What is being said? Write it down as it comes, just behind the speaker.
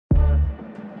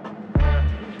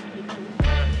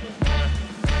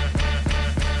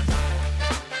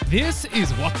This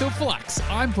is What the Flux.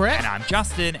 I'm Brett. And I'm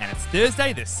Justin, and it's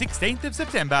Thursday, the 16th of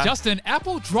September. Justin,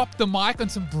 Apple dropped the mic on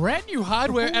some brand new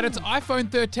hardware at its iPhone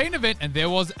 13 event, and there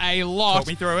was a lot. Talk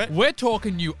me through it. We're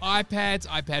talking new iPads,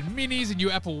 iPad minis, a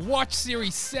new Apple Watch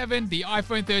Series 7, the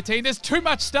iPhone 13. There's too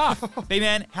much stuff.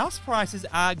 B-Man, house prices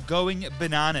are going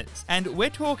bananas, and we're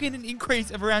talking an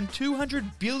increase of around $200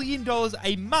 billion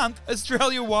a month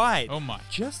Australia-wide. Oh my.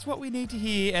 Just what we need to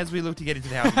hear as we look to get into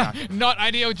the housing market. Not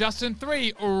ideal, Justin.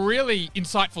 3 really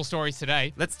insightful stories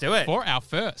today. Let's do it. For our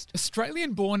first,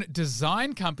 Australian-born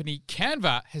design company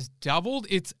Canva has doubled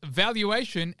its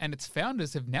valuation, and its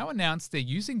founders have now announced they're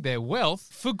using their wealth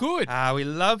for good. We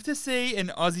love to see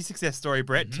an Aussie success story,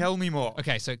 Brett. Tell me more.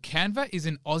 Okay, so Canva is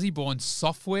an Aussie-born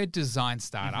software design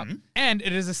startup, and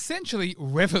it has essentially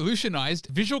revolutionized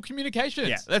visual communications.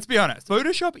 Yeah, let's be honest.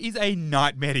 Photoshop is a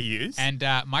nightmare to use. And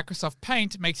Microsoft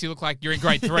Paint makes you look like you're in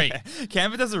grade 3. Yeah.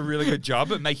 Canva does a really good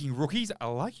job at making rookies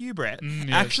like you, Brett,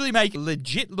 actually make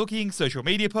legit-looking social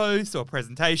media posts or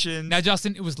presentations. Now,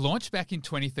 Justin, it was launched back in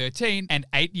 2013, and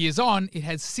 8 years on, it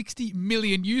has 60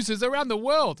 million users around the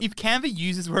world. If Canva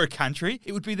users were a country,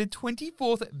 it would be the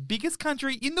 24th biggest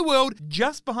country in the world,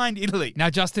 just behind Italy. Now,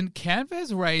 Justin, Canva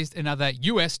has raised another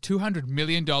US $200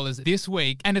 million this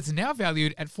week, and it's now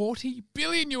valued at $40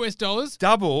 billion US.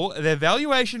 Double their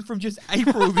valuation from just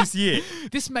April this year.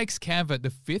 This makes Canva the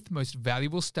 5th most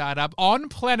valuable startup on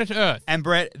planet Earth. And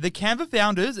Brett, the Canva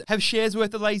founders have shares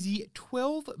worth a lazy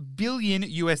 $12 billion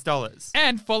US.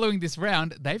 And following this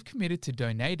round, they've committed to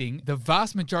donating the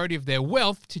vast majority of their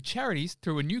wealth to charities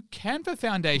through a new Canva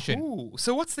Foundation. Ooh,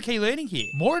 so what's the key learning here?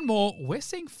 More and more, we're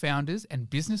seeing founders and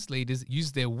business leaders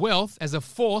use their wealth as a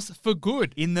force for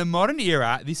good. In the modern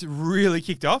era, this really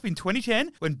kicked off in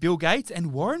 2010 when Bill Gates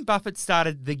and Warren Buffett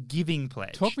started the Giving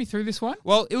Pledge. Talk me through this one.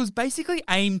 Well, it was basically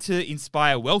aimed to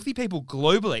inspire wealthy people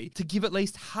globally to give at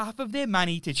least half of their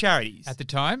money to charities. At the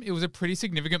time, it was a pretty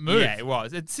significant move. Yeah, it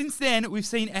was. And since then, we've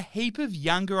seen a heap of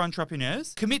younger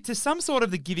entrepreneurs commit to some sort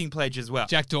of the Giving Pledge as well.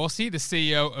 Jack Dorsey, the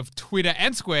CEO of Twitter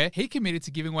and Square, he committed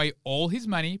to giving away all his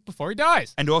money before he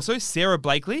dies. And also, Sarah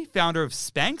Blakely, founder of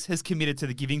Spanx, has committed to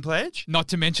the Giving Pledge. Not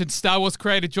to mention Star Wars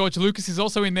creator George Lucas is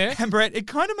also in there. And Brett, it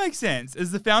kind of makes sense.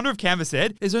 As the founder of Canva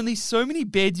said, there's only so many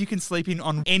beds you can sleep in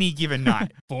on any given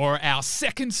night. For our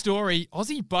second story,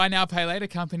 Aussie buy now, pay later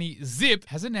company Zip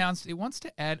has announced it wants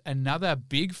to add another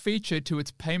big feature to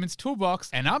its payments toolbox,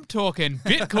 and I'm talking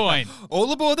Bitcoin.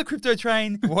 All aboard the crypto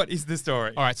train. What is the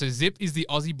story? All right, so Zip is the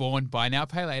Aussie-born buy now,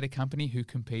 pay later company who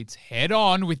competes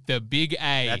head-on with the big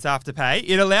A. That's Afterpay.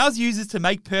 It allows users to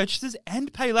make purchases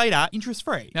and pay later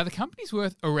interest-free. Now, the company's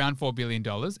worth around $4 billion,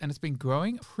 and it's been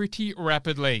growing pretty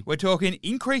rapidly. We're talking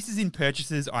increases in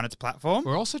purchases on its platform.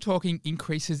 We're also talking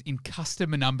increases in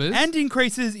customer numbers. And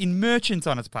increases in merchants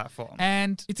on its platform.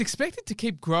 And it's expected to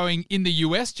keep growing in the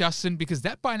US, Justin, because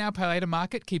that buy now, pay later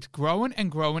market keeps growing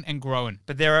and growing and growing.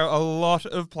 But there are a lot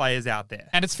of players out there.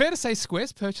 And it's fair to say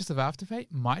Square's purchase of Afterpay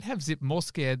might have Zip more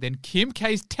scared than Kim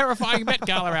K's terrifying Met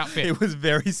Gala outfit. It was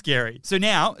very scary. So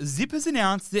now, Zip has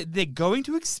announced that they're going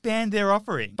to expand their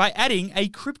offering by adding a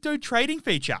crypto trading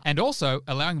feature. And also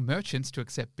allowing merchants to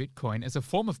accept Bitcoin as a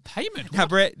form of payment. Now,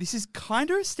 Brett, this is kind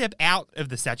of a step out of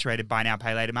the saturated buy now,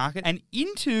 pay later market and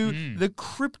into the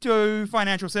crypto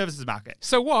financial services market.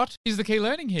 So what is the key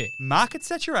learning here? Market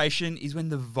saturation is when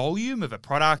the volume of a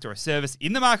product or a service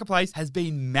in the marketplace has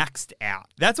been maxed out.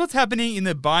 That's what's happening in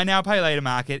the buy now, pay later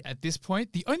market. At this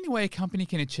point, the only way a company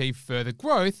can achieve further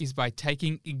growth is by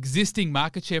taking existing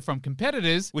market share from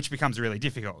competitors, Which becomes really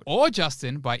difficult. or,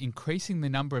 Justin, by increasing the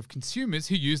number of consumers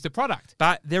who use the product.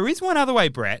 But there is one other way,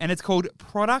 Brett, and it's called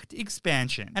product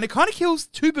expansion. And it kind of kills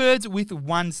two birds with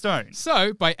one stone.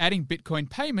 So, by adding Bitcoin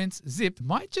payments, Zip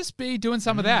might just be doing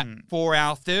some of that. For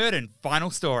our third and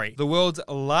final story, the world's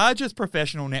largest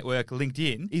professional network,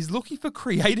 LinkedIn, is looking for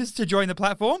creators to join the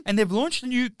platform, and they've launched a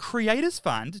new Creators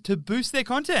Fund to boost their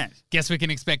content. Guess we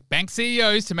can expect bank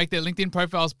CEOs to make their LinkedIn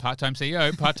profiles part-time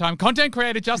CEO, part-time content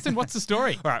creator. Justin, what's the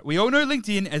story? All right, we all know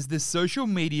LinkedIn as the social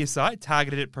media site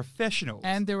targeted at professionals.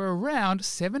 And there are around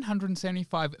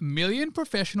 775 million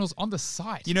professionals on the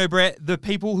site. You know, Brett, the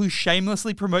people who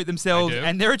shamelessly promote themselves I do.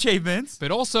 and their achievements.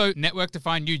 But also network to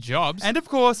find new jobs. And of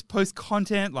course, post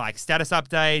content like status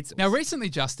updates. Now, recently,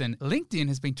 Justin, LinkedIn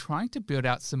has been trying to build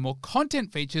out some more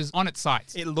content features on its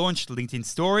site. It launched LinkedIn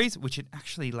Stories, which it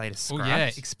actually later scrapped. Oh yeah,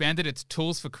 expanded its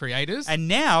tools for creators. And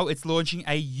now it's launching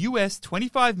a US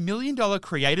 $25 million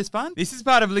Creators Fund. This is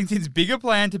part of LinkedIn's bigger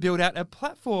plan to build out a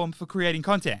platform for creating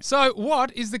content. So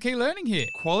what is the key learning here?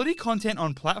 Quality content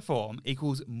on platform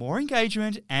equals more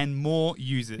engagement and more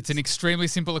users. It's an extremely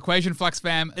simple equation, Flux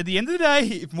fam. At the end of the day,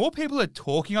 if more people are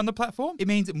talking on the platform, it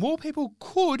means more people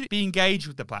could should be engaged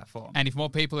with the platform. And if more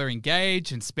people are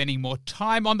engaged and spending more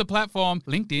time on the platform,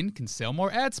 LinkedIn can sell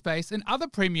more ad space and other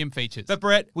premium features. But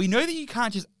Brett, we know that you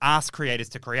can't just ask creators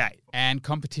to create. And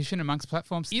competition amongst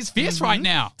platforms is fierce right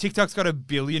now. TikTok's got $1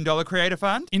 billion creator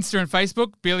fund. Insta and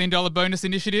Facebook, $1 billion bonus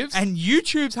initiatives. And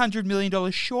YouTube's $100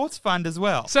 million Shorts fund as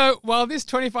well. So while this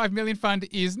 $25 million fund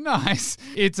is nice,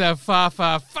 it's a far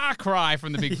cry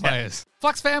from the big players.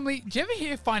 Flux family, do you ever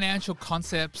hear financial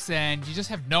concepts and you just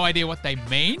have no idea what they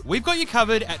mean? We've got you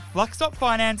covered at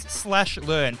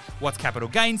flux.finance/learn. What's capital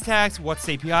gains tax? What's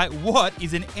CPI? What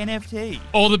is an NFT?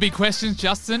 All the big questions,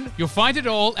 Justin. You'll find it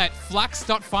all at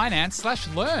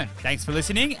flux.finance/learn. Thanks for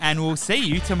listening, and we'll see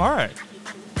you tomorrow.